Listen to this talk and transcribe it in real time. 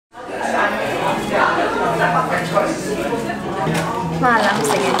Malam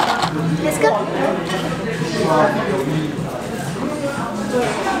sige. Let's go!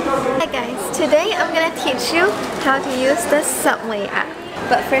 Hi guys, today I'm gonna teach you how to use the Subway app.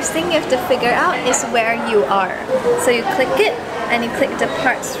 But first thing you have to figure out is where you are. So you click it and you click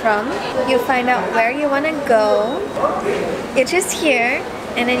departs from. You find out where you want to go. You choose here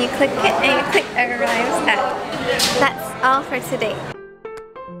and then you click it and you click arrives at. That's all for today.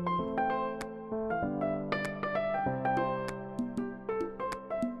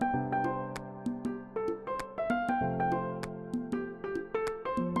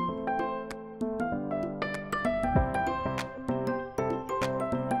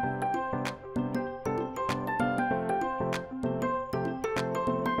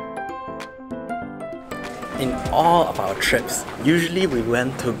 In all of our trips, usually we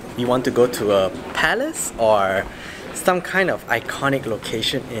want to go to a palace or some kind of iconic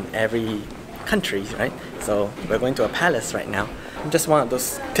location in every country, right? So we're going to a palace right now. Just one of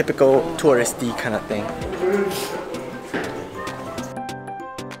those typical touristy kind of thing.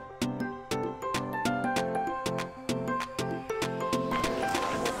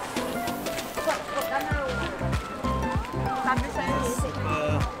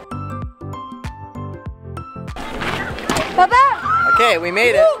 Okay, we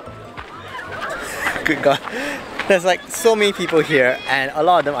made it! Good God. There's like so many people here and a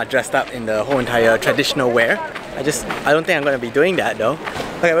lot of them are dressed up in the whole entire traditional wear. I don't think I'm going to be doing that though.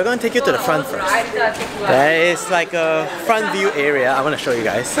 Okay, we're going to take you to the front first. There is like a front view area I want to show you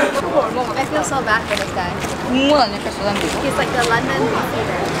guys. I feel so bad for this guy. He's like the London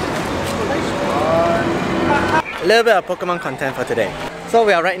theater. A little bit of Pokemon content for today. So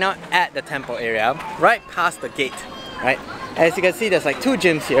we are right now at the temple area, right past the gate, right? As you can see, there's like two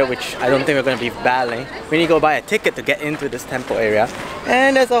gyms here, which I don't think we're going to be battling. We need to go buy a ticket to get into this temple area.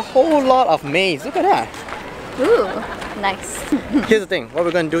 And there's a whole lot of maze. Look at that. Ooh, nice. Here's the thing. What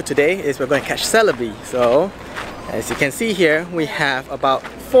we're going to do today is we're going to catch Celebi. So, as you can see here, we have about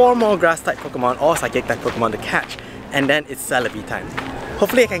 4 more grass-type Pokemon or Psychic-type Pokemon to catch. And then it's Celebi time.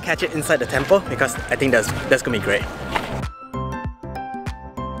 Hopefully I can catch it inside the temple because I think that's going to be great.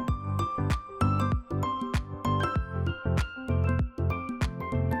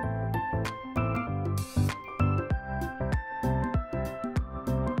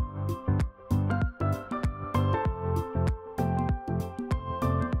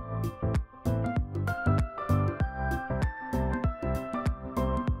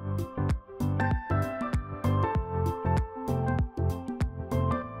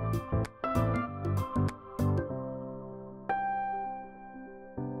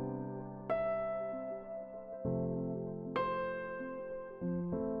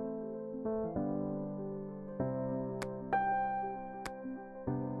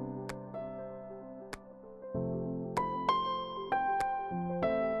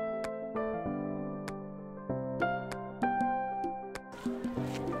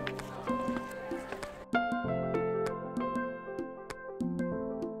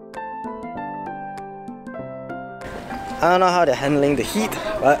 I don't know how they're handling the heat,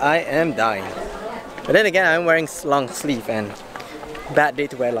 but I am dying. But then again, I'm wearing long sleeve and bad day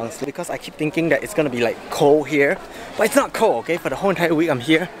to wear long sleeve because I keep thinking that it's gonna be like cold here. But it's not cold, okay? For the whole entire week I'm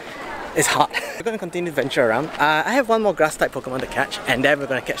here, it's hot. We're gonna continue to venture around. I have one more grass type Pokemon to catch and then we're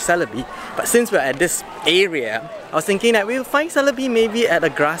gonna catch Celebi. But since we're at this area, I was thinking that we'll find Celebi maybe at a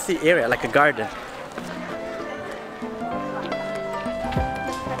grassy area, like a garden.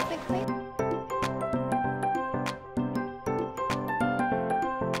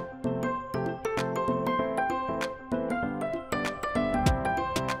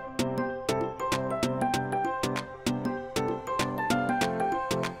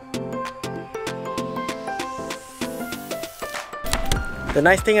 The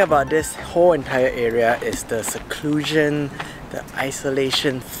nice thing about this whole entire area is the seclusion, the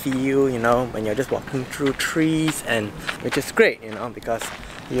isolation feel, you know, when you're just walking through trees, and which is great, you know, because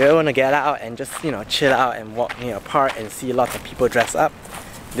you want to get out and just, you know, chill out and walk near a park and see lots of people dress up.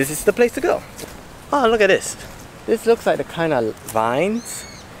 This is the place to go. Oh, look at this. This looks like the kind of vines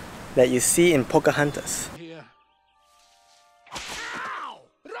that you see in Pocahontas. Ow!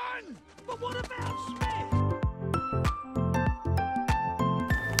 Run! But what about Smith?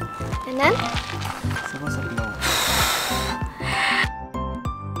 And then? Supposed to blow.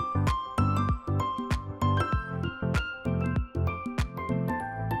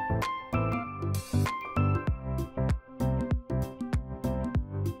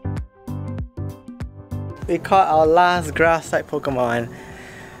 We caught our last grass-type Pokemon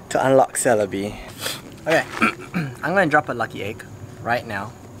to unlock Celebi. Okay, I'm gonna drop a lucky egg right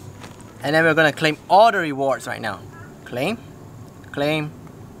now. And then we're gonna claim all the rewards right now. Claim. claim,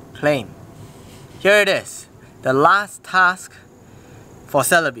 claim. Here it is. The last task for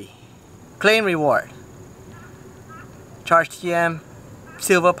CELEBI. Claim reward. Charge TM,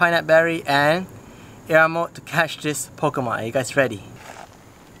 silver pineapple berry, and air mode to catch this Pokemon. Are you guys ready?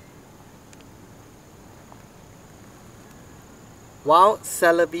 Wild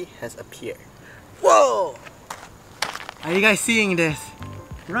CELEBI has appeared. Whoa! Are you guys seeing this?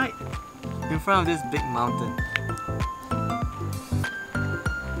 Right in front of this big mountain.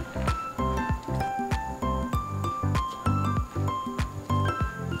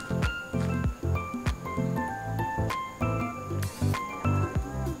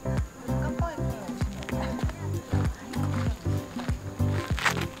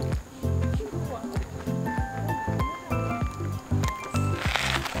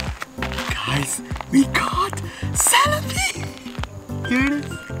 Guys, we caught CELEBI! Here it is.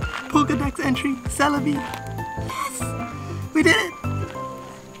 Pokedex entry, CELEBI. Yes! We did it!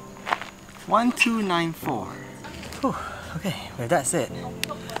 1294. Whew. Okay, well that's it.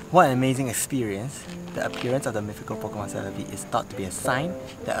 What an amazing experience. The appearance of the mythical Pokemon CELEBI is thought to be a sign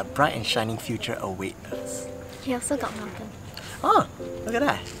that a bright and shining future awaits us. He also got mountain. Oh, look at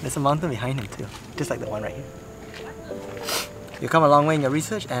that. There's a mountain behind him too. Just like the one right here. You've come a long way in your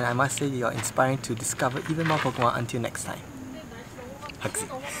research, and I must say you're inspiring to discover even more Pokemon. Until next time. Hugsy.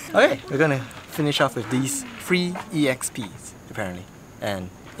 Okay, we're gonna finish off with these free EXPs, apparently. And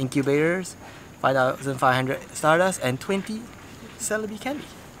incubators, 5,500 Stardust, and 20 CELEBI candy.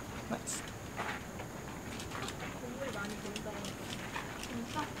 Nice.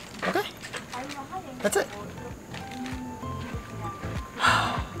 Okay, that's it.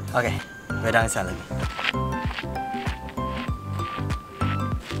 Okay, we're done with CELEBI.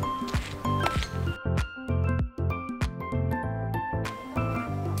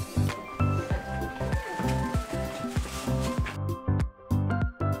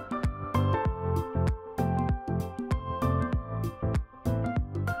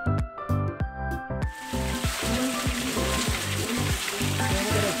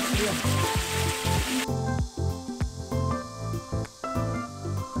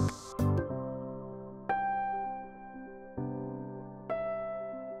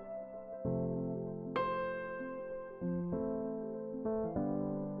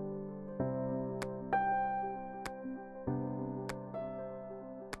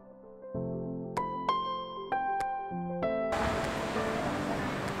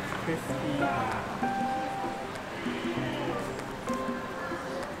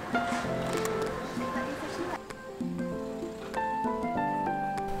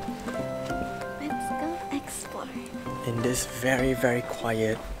 Let's go explore. In this very, very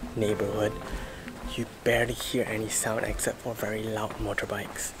quiet neighborhood, you barely hear any sound except for very loud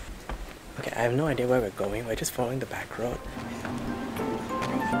motorbikes. Okay, I have no idea where we're going. We're just following the back road.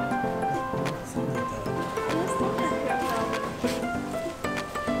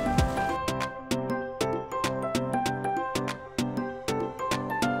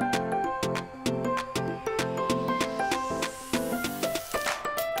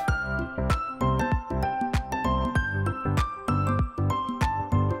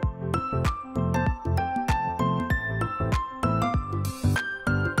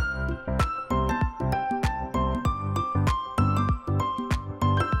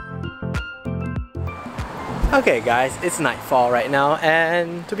 Okay guys, it's nightfall right now,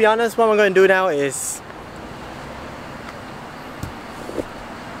 and to be honest, what I'm going to do now is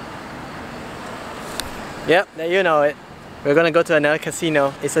yep, there you know it. We're going to go to another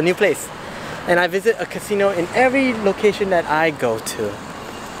casino. It's a new place, and I visit a casino in every location that I go to,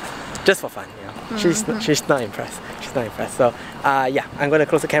 just for fun, you know. She's not impressed. She's not impressed. So yeah, I'm going to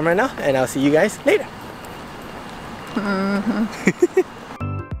close the camera now, and I'll see you guys later.